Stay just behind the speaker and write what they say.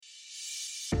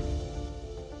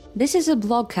This is a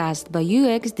blogcast by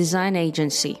UX Design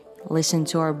Agency. Listen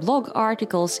to our blog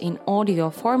articles in audio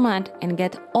format and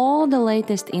get all the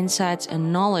latest insights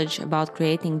and knowledge about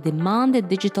creating demanded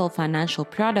digital financial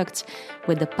products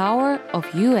with the power of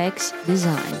UX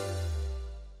design.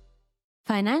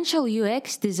 Financial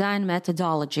UX design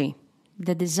methodology.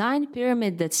 The design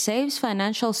pyramid that saves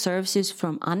financial services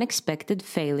from unexpected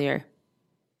failure.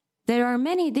 There are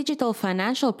many digital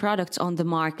financial products on the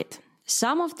market.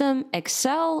 Some of them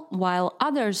excel while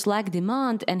others lack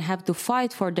demand and have to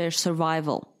fight for their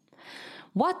survival.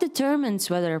 What determines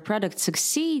whether a product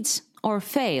succeeds or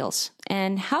fails?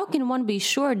 And how can one be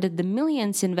sure that the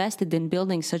millions invested in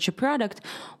building such a product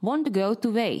won't go to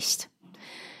waste?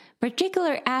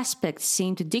 Particular aspects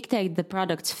seem to dictate the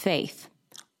product's fate.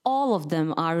 All of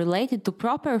them are related to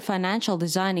proper financial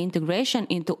design integration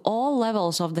into all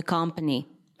levels of the company.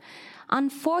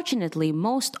 Unfortunately,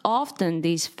 most often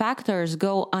these factors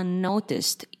go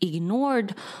unnoticed,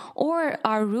 ignored, or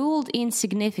are ruled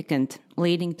insignificant,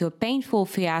 leading to a painful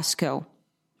fiasco.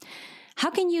 How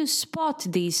can you spot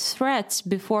these threats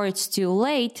before it's too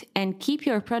late and keep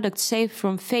your product safe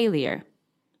from failure?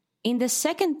 In the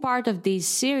second part of this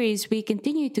series, we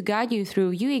continue to guide you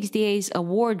through UXDA's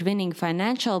award-winning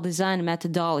financial design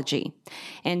methodology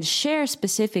and share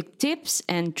specific tips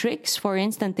and tricks for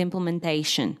instant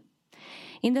implementation.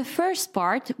 In the first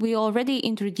part, we already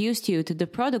introduced you to the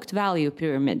product value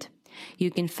pyramid. You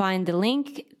can find the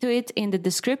link to it in the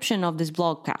description of this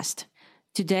blogcast.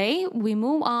 Today, we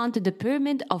move on to the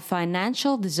pyramid of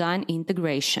financial design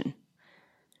integration.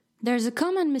 There's a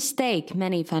common mistake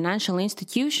many financial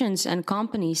institutions and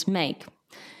companies make.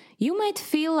 You might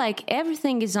feel like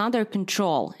everything is under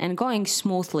control and going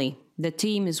smoothly. The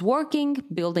team is working,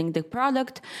 building the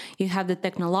product, you have the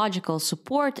technological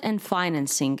support and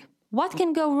financing. What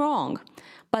can go wrong?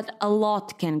 But a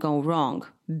lot can go wrong,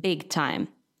 big time.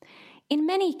 In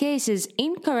many cases,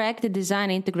 incorrect design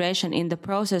integration in the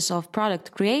process of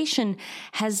product creation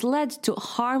has led to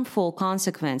harmful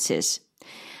consequences.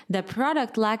 The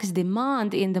product lacks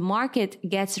demand in the market,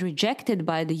 gets rejected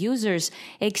by the users,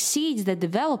 exceeds the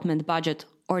development budget,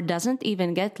 or doesn't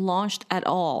even get launched at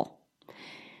all.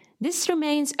 This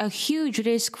remains a huge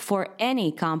risk for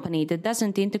any company that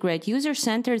doesn't integrate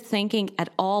user-centered thinking at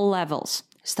all levels,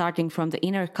 starting from the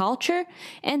inner culture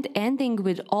and ending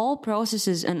with all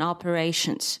processes and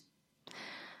operations.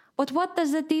 But what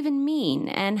does that even mean,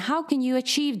 and how can you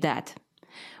achieve that?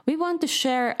 We want to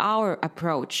share our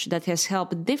approach that has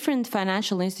helped different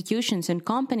financial institutions and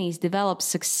companies develop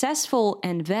successful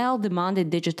and well-demanded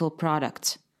digital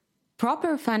products.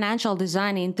 Proper financial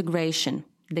design integration.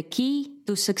 The key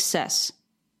to success.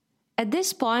 At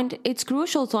this point, it's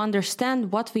crucial to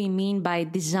understand what we mean by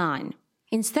design.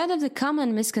 Instead of the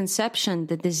common misconception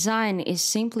that design is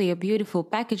simply a beautiful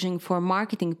packaging for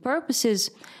marketing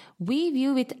purposes, we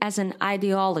view it as an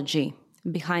ideology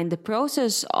behind the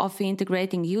process of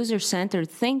integrating user-centered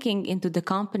thinking into the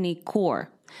company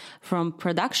core, from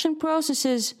production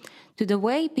processes to the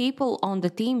way people on the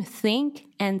team think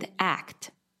and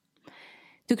act.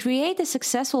 To create a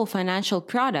successful financial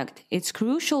product, it's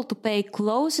crucial to pay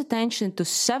close attention to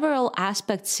several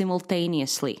aspects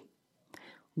simultaneously.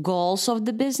 Goals of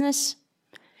the business,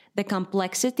 the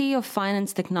complexity of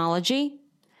finance technology,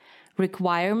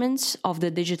 requirements of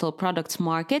the digital products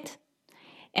market,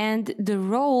 and the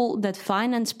role that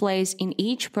finance plays in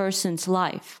each person's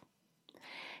life.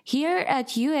 Here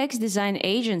at UX Design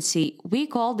Agency, we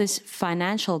call this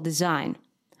financial design.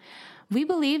 We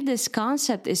believe this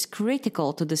concept is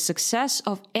critical to the success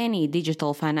of any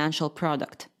digital financial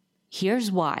product. Here's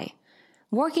why.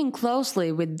 Working closely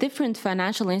with different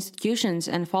financial institutions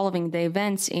and following the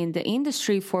events in the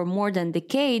industry for more than a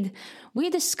decade, we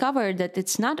discovered that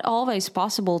it's not always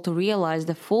possible to realize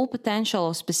the full potential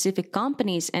of specific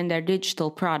companies and their digital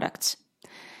products.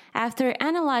 After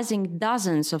analyzing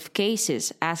dozens of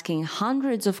cases, asking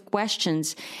hundreds of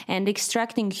questions, and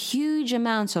extracting huge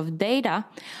amounts of data,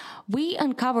 we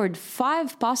uncovered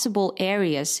 5 possible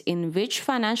areas in which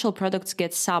financial products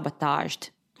get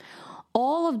sabotaged.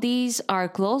 All of these are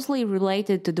closely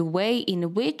related to the way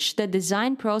in which the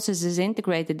design process is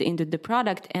integrated into the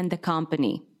product and the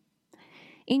company.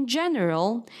 In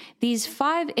general, these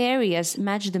 5 areas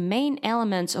match the main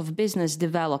elements of business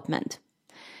development.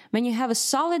 When you have a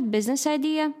solid business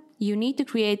idea, you need to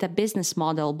create a business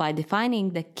model by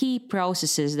defining the key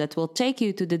processes that will take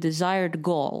you to the desired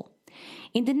goal.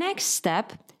 In the next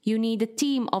step, you need a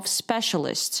team of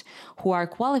specialists who are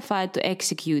qualified to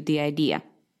execute the idea.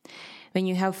 When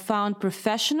you have found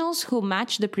professionals who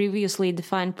match the previously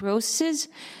defined processes,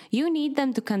 you need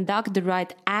them to conduct the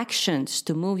right actions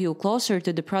to move you closer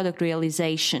to the product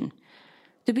realization.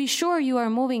 To be sure you are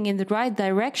moving in the right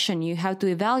direction, you have to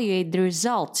evaluate the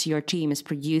results your team is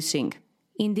producing.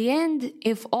 In the end,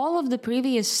 if all of the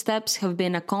previous steps have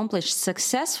been accomplished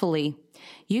successfully,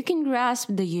 you can grasp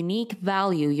the unique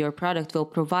value your product will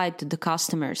provide to the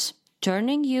customers,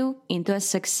 turning you into a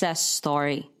success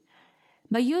story.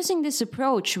 By using this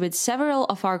approach with several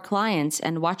of our clients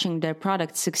and watching their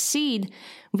products succeed,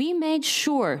 we made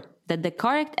sure that the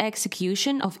correct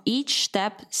execution of each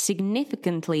step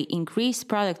significantly increased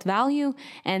product value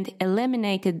and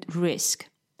eliminated risk.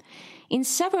 In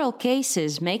several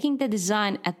cases, making the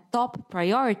design a top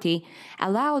priority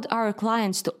allowed our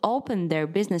clients to open their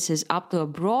businesses up to a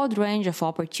broad range of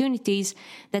opportunities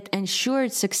that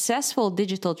ensured successful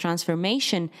digital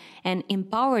transformation and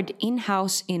empowered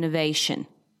in-house innovation.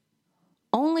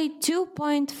 Only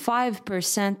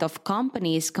 2.5% of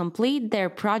companies complete their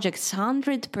projects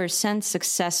 100%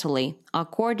 successfully,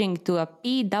 according to a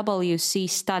PwC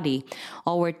study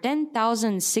over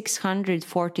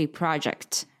 10,640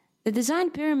 projects. The design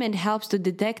pyramid helps to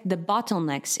detect the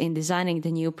bottlenecks in designing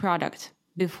the new product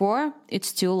before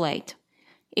it's too late.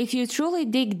 If you truly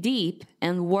dig deep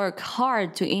and work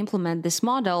hard to implement this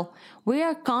model, we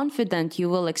are confident you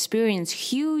will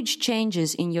experience huge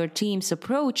changes in your team's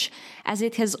approach, as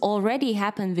it has already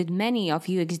happened with many of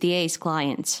UXDA's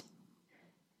clients.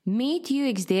 Meet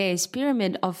UXDA's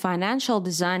pyramid of financial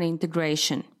design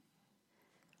integration.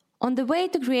 On the way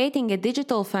to creating a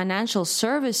digital financial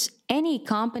service, any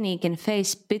company can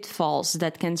face pitfalls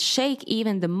that can shake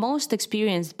even the most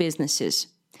experienced businesses.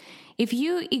 If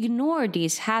you ignore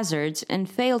these hazards and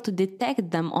fail to detect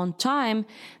them on time,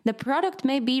 the product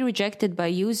may be rejected by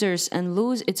users and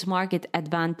lose its market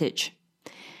advantage.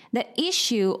 The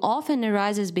issue often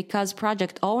arises because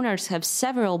project owners have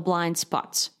several blind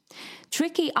spots.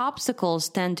 Tricky obstacles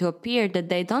tend to appear that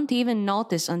they don't even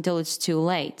notice until it's too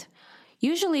late.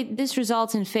 Usually, this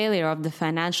results in failure of the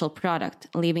financial product,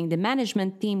 leaving the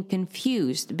management team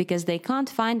confused because they can't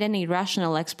find any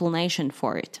rational explanation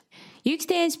for it.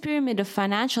 UXDA's pyramid of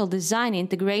financial design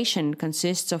integration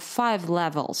consists of 5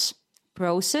 levels: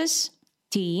 process,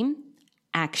 team,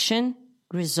 action,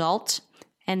 result,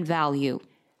 and value.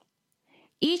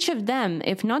 Each of them,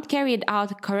 if not carried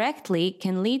out correctly,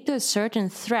 can lead to a certain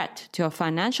threat to a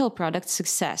financial product's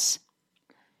success.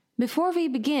 Before we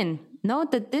begin,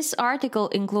 note that this article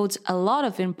includes a lot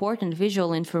of important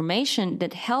visual information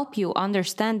that help you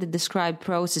understand the described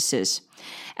processes,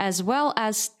 as well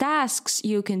as tasks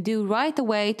you can do right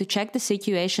away to check the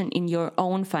situation in your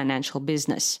own financial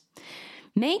business.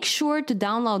 Make sure to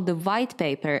download the white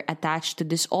paper attached to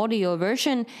this audio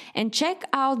version and check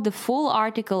out the full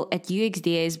article at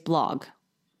UXDA's blog.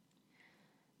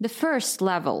 The first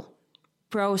level,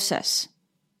 process.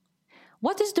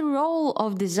 What is the role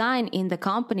of design in the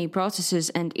company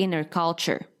processes and inner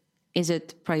culture? Is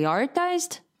it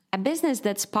prioritized? A business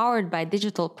that's powered by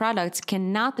digital products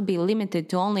cannot be limited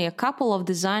to only a couple of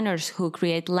designers who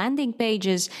create landing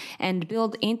pages and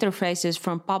build interfaces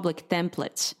from public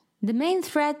templates. The main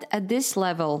threat at this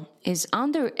level is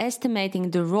underestimating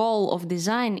the role of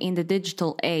design in the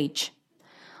digital age.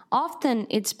 Often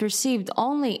it's perceived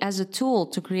only as a tool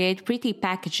to create pretty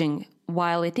packaging,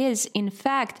 while it is, in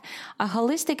fact, a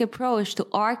holistic approach to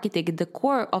architect the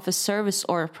core of a service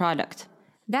or a product.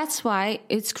 That's why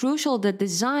it's crucial that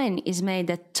design is made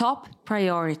a top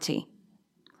priority.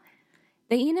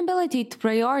 The inability to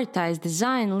prioritize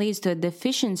design leads to a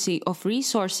deficiency of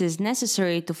resources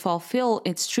necessary to fulfill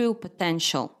its true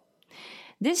potential.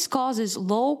 This causes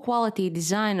low-quality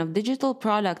design of digital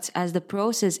products as the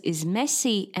process is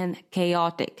messy and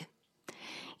chaotic.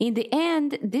 In the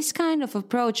end, this kind of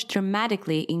approach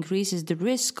dramatically increases the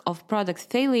risk of product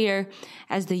failure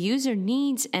as the user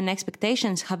needs and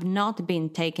expectations have not been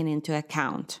taken into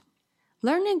account.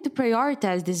 Learning to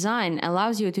prioritize design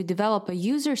allows you to develop a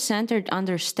user-centered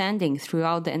understanding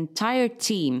throughout the entire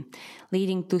team,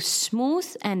 leading to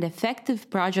smooth and effective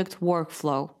project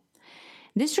workflow.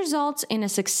 This results in a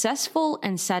successful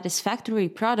and satisfactory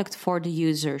product for the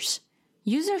users.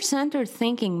 User-centered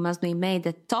thinking must be made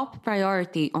a top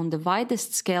priority on the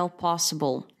widest scale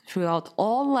possible throughout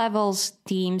all levels,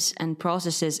 teams, and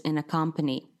processes in a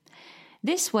company.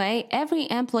 This way, every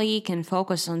employee can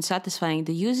focus on satisfying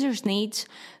the user's needs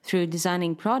through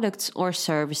designing products or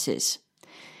services.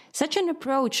 Such an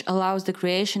approach allows the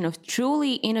creation of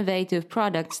truly innovative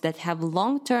products that have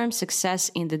long-term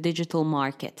success in the digital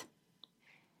market.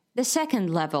 The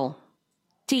second level,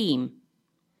 team.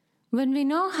 When we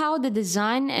know how the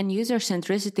design and user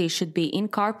centricity should be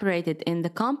incorporated in the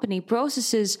company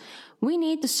processes, we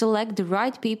need to select the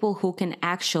right people who can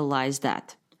actualize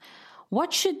that.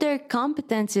 What should their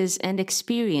competencies and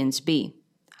experience be?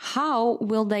 How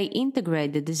will they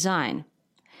integrate the design?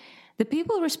 The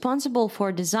people responsible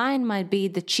for design might be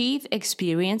the Chief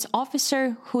Experience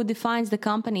Officer, who defines the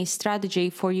company's strategy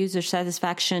for user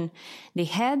satisfaction, the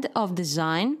Head of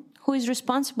Design, who is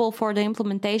responsible for the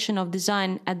implementation of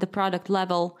design at the product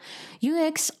level,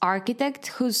 UX Architect,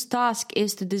 whose task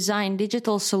is to design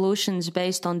digital solutions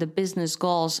based on the business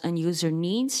goals and user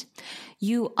needs,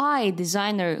 UI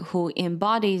Designer, who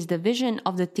embodies the vision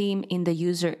of the team in the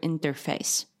user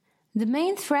interface. The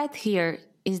main threat here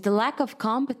is the lack of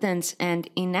competence and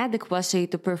inadequacy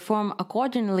to perform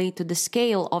accordingly to the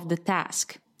scale of the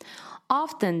task.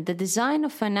 Often, the design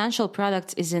of financial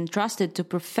products is entrusted to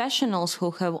professionals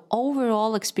who have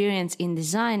overall experience in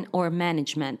design or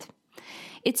management.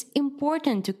 It's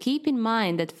important to keep in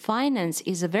mind that finance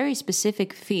is a very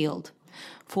specific field,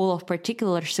 full of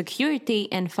particular security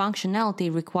and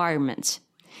functionality requirements.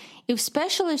 If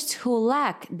specialists who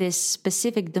lack this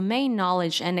specific domain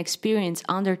knowledge and experience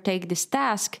undertake this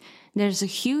task, there's a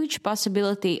huge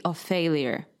possibility of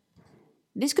failure.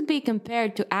 This could be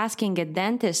compared to asking a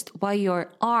dentist why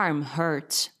your arm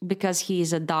hurts because he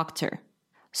is a doctor.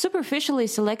 Superficially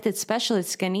selected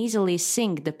specialists can easily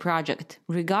sink the project,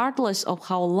 regardless of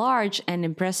how large and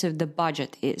impressive the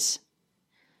budget is.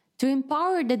 To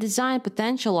empower the design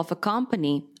potential of a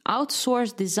company,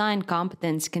 outsourced design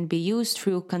competence can be used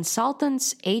through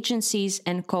consultants, agencies,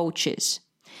 and coaches.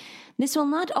 This will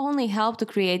not only help to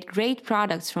create great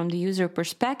products from the user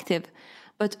perspective,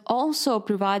 but also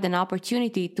provide an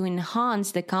opportunity to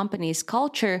enhance the company's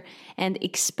culture and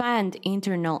expand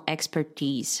internal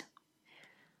expertise.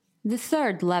 The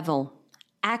third level,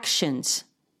 actions.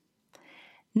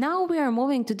 Now we are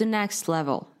moving to the next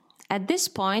level. At this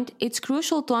point, it's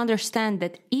crucial to understand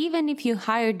that even if you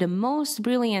hire the most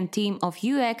brilliant team of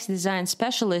UX design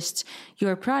specialists,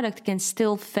 your product can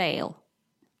still fail.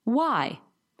 Why?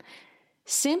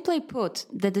 Simply put,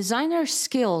 the designer's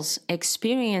skills,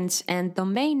 experience, and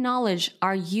domain knowledge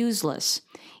are useless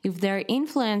if their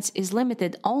influence is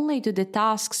limited only to the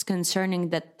tasks concerning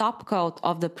the top coat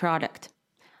of the product.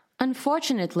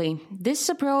 Unfortunately, this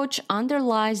approach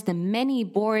underlies the many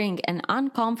boring and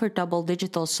uncomfortable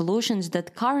digital solutions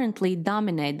that currently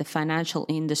dominate the financial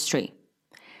industry.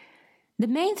 The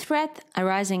main threat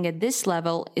arising at this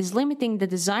level is limiting the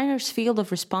designer's field of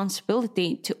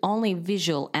responsibility to only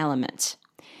visual elements.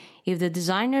 If the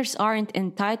designers aren't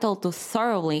entitled to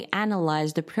thoroughly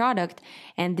analyze the product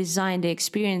and design the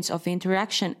experience of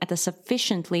interaction at a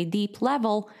sufficiently deep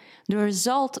level, the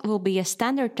result will be a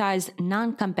standardized,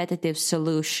 non-competitive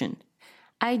solution.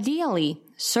 Ideally,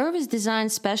 service design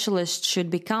specialists should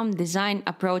become design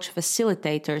approach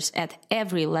facilitators at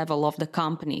every level of the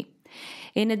company.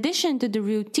 In addition to the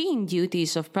routine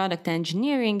duties of product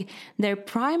engineering, their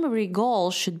primary goal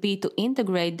should be to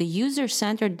integrate the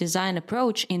user-centered design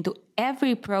approach into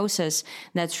every process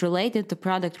that's related to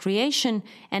product creation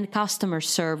and customer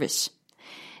service.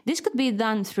 This could be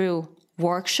done through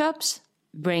workshops,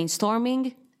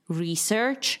 brainstorming,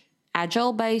 research,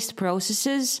 agile-based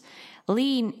processes,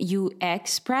 lean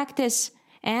UX practice,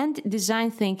 and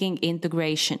design thinking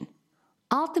integration.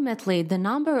 Ultimately, the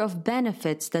number of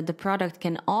benefits that the product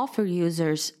can offer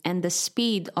users and the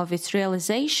speed of its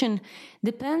realization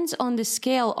depends on the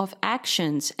scale of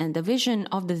actions and the vision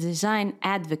of the design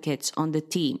advocates on the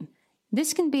team.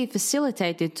 This can be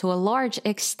facilitated to a large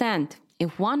extent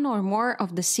if one or more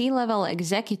of the C-level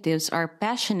executives are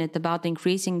passionate about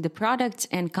increasing the product's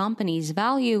and company's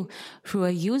value through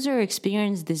a user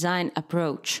experience design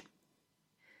approach.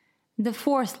 The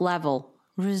fourth level,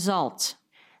 results.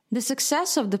 The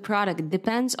success of the product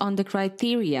depends on the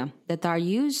criteria that are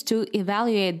used to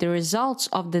evaluate the results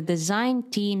of the design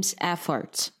team's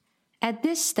efforts. At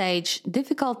this stage,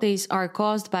 difficulties are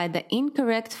caused by the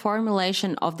incorrect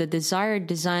formulation of the desired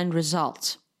design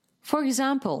results. For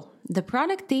example, the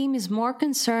product team is more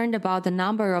concerned about the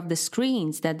number of the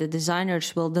screens that the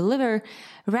designers will deliver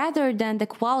rather than the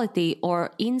quality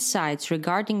or insights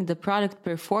regarding the product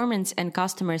performance and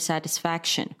customer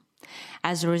satisfaction.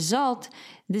 As a result,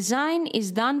 design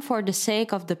is done for the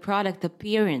sake of the product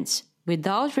appearance,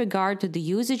 without regard to the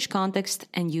usage context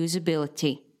and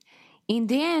usability. In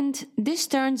the end, this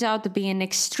turns out to be an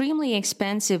extremely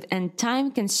expensive and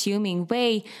time-consuming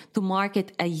way to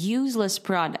market a useless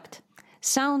product.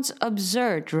 Sounds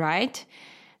absurd, right?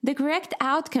 The correct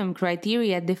outcome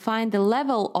criteria define the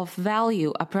level of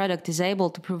value a product is able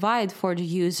to provide for the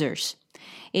users.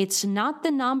 It's not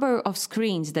the number of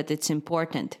screens that it's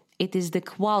important. It is the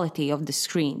quality of the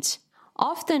screens.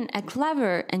 Often, a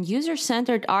clever and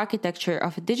user-centered architecture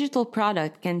of a digital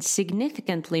product can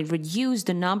significantly reduce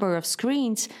the number of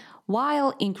screens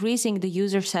while increasing the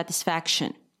user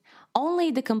satisfaction.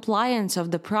 Only the compliance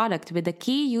of the product with the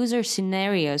key user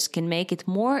scenarios can make it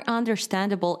more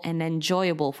understandable and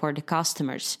enjoyable for the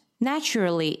customers.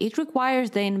 Naturally, it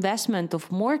requires the investment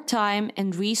of more time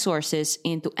and resources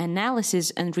into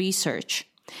analysis and research.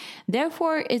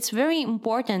 Therefore, it's very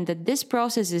important that this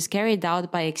process is carried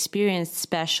out by experienced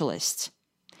specialists.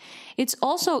 It's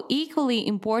also equally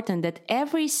important that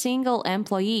every single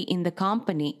employee in the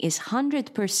company is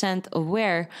 100%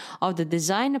 aware of the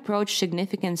design approach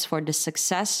significance for the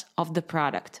success of the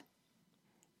product.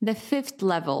 The fifth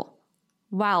level,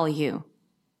 value.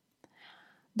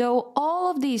 Though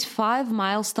all of these 5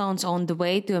 milestones on the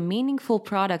way to a meaningful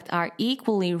product are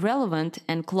equally relevant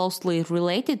and closely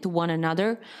related to one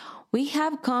another, we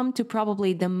have come to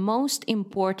probably the most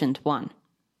important one.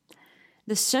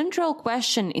 The central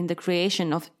question in the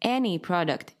creation of any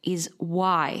product is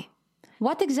why.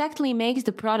 What exactly makes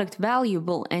the product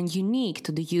valuable and unique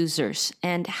to the users,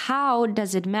 and how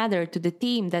does it matter to the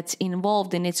team that's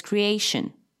involved in its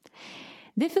creation?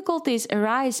 Difficulties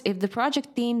arise if the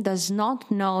project team does not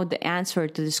know the answer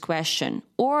to this question,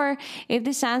 or if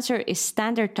this answer is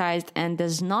standardized and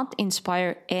does not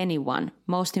inspire anyone,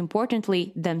 most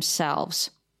importantly,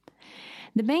 themselves.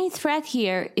 The main threat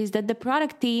here is that the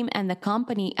product team and the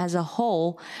company as a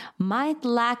whole might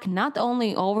lack not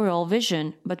only overall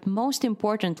vision, but most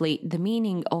importantly, the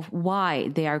meaning of why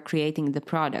they are creating the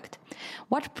product.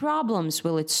 What problems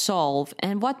will it solve,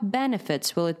 and what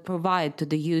benefits will it provide to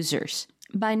the users?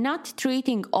 By not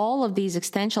treating all of these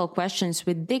existential questions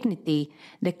with dignity,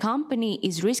 the company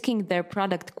is risking their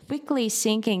product quickly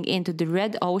sinking into the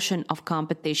red ocean of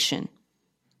competition.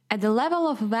 At the level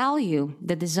of value,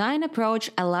 the design approach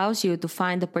allows you to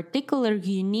find the particular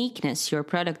uniqueness your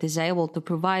product is able to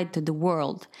provide to the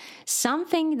world,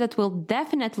 something that will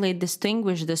definitely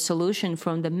distinguish the solution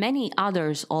from the many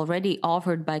others already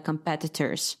offered by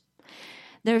competitors.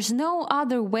 There's no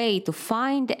other way to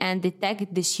find and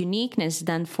detect this uniqueness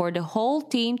than for the whole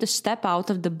team to step out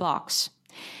of the box.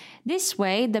 This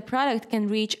way, the product can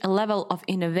reach a level of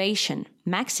innovation,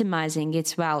 maximizing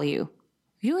its value.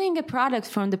 Viewing a product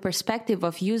from the perspective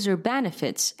of user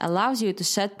benefits allows you to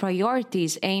set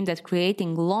priorities aimed at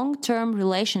creating long-term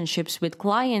relationships with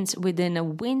clients within a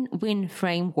win-win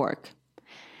framework.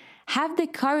 Have the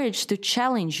courage to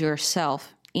challenge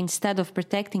yourself instead of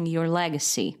protecting your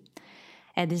legacy.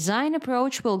 A design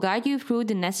approach will guide you through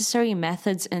the necessary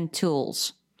methods and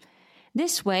tools.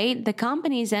 This way, the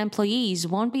company's employees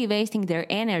won't be wasting their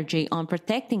energy on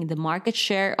protecting the market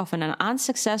share of an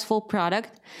unsuccessful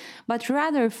product, but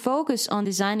rather focus on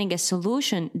designing a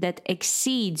solution that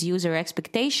exceeds user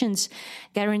expectations,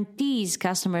 guarantees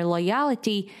customer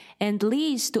loyalty, and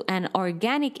leads to an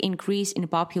organic increase in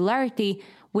popularity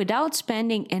without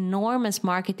spending enormous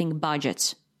marketing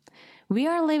budgets. We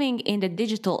are living in the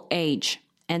digital age,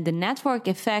 and the network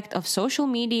effect of social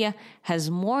media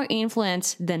has more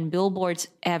influence than billboards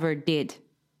ever did.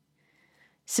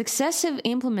 Successive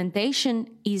implementation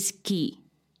is key.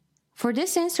 For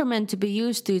this instrument to be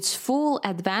used to its full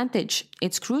advantage,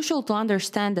 it's crucial to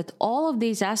understand that all of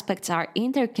these aspects are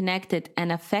interconnected and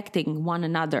affecting one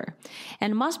another,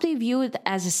 and must be viewed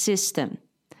as a system.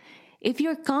 If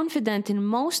you're confident in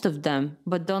most of them,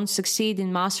 but don't succeed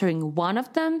in mastering one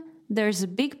of them, there's a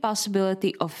big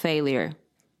possibility of failure.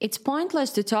 It's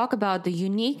pointless to talk about the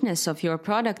uniqueness of your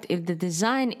product if the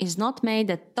design is not made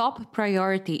a top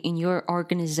priority in your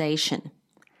organization.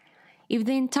 If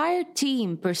the entire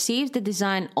team perceives the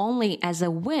design only as a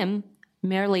whim,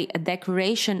 merely a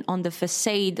decoration on the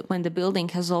facade when the building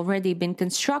has already been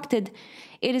constructed,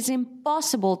 it is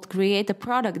impossible to create a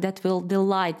product that will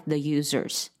delight the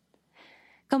users.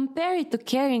 Compare it to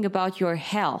caring about your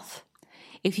health.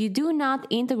 If you do not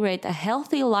integrate a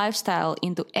healthy lifestyle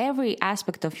into every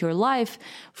aspect of your life,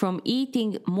 from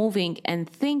eating, moving, and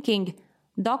thinking,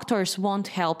 doctors won't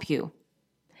help you.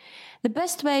 The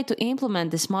best way to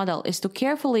implement this model is to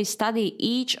carefully study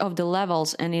each of the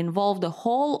levels and involve the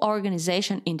whole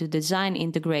organization into design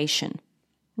integration.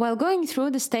 While going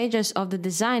through the stages of the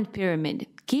design pyramid,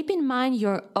 keep in mind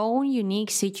your own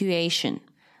unique situation.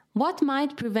 What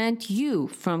might prevent you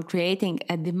from creating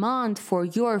a demand for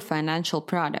your financial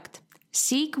product?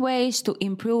 Seek ways to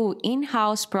improve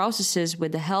in-house processes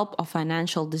with the help of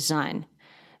financial design.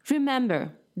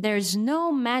 Remember, there's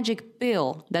no magic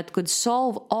pill that could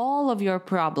solve all of your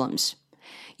problems.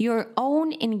 Your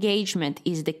own engagement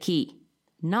is the key.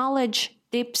 Knowledge,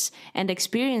 tips, and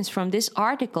experience from this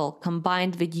article,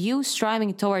 combined with you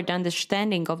striving toward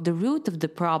understanding of the root of the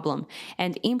problem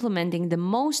and implementing the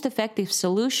most effective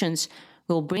solutions,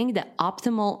 will bring the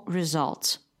optimal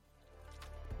results.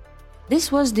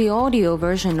 This was the audio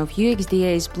version of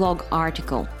UXDA's blog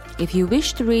article. If you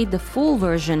wish to read the full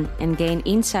version and gain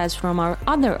insights from our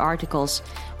other articles,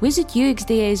 visit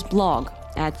UXDA's blog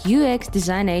at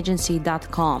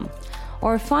uxdesignagency.com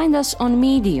or find us on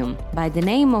Medium by the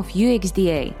name of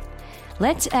UXDA.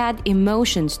 Let's add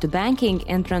emotions to banking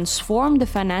and transform the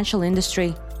financial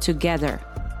industry together.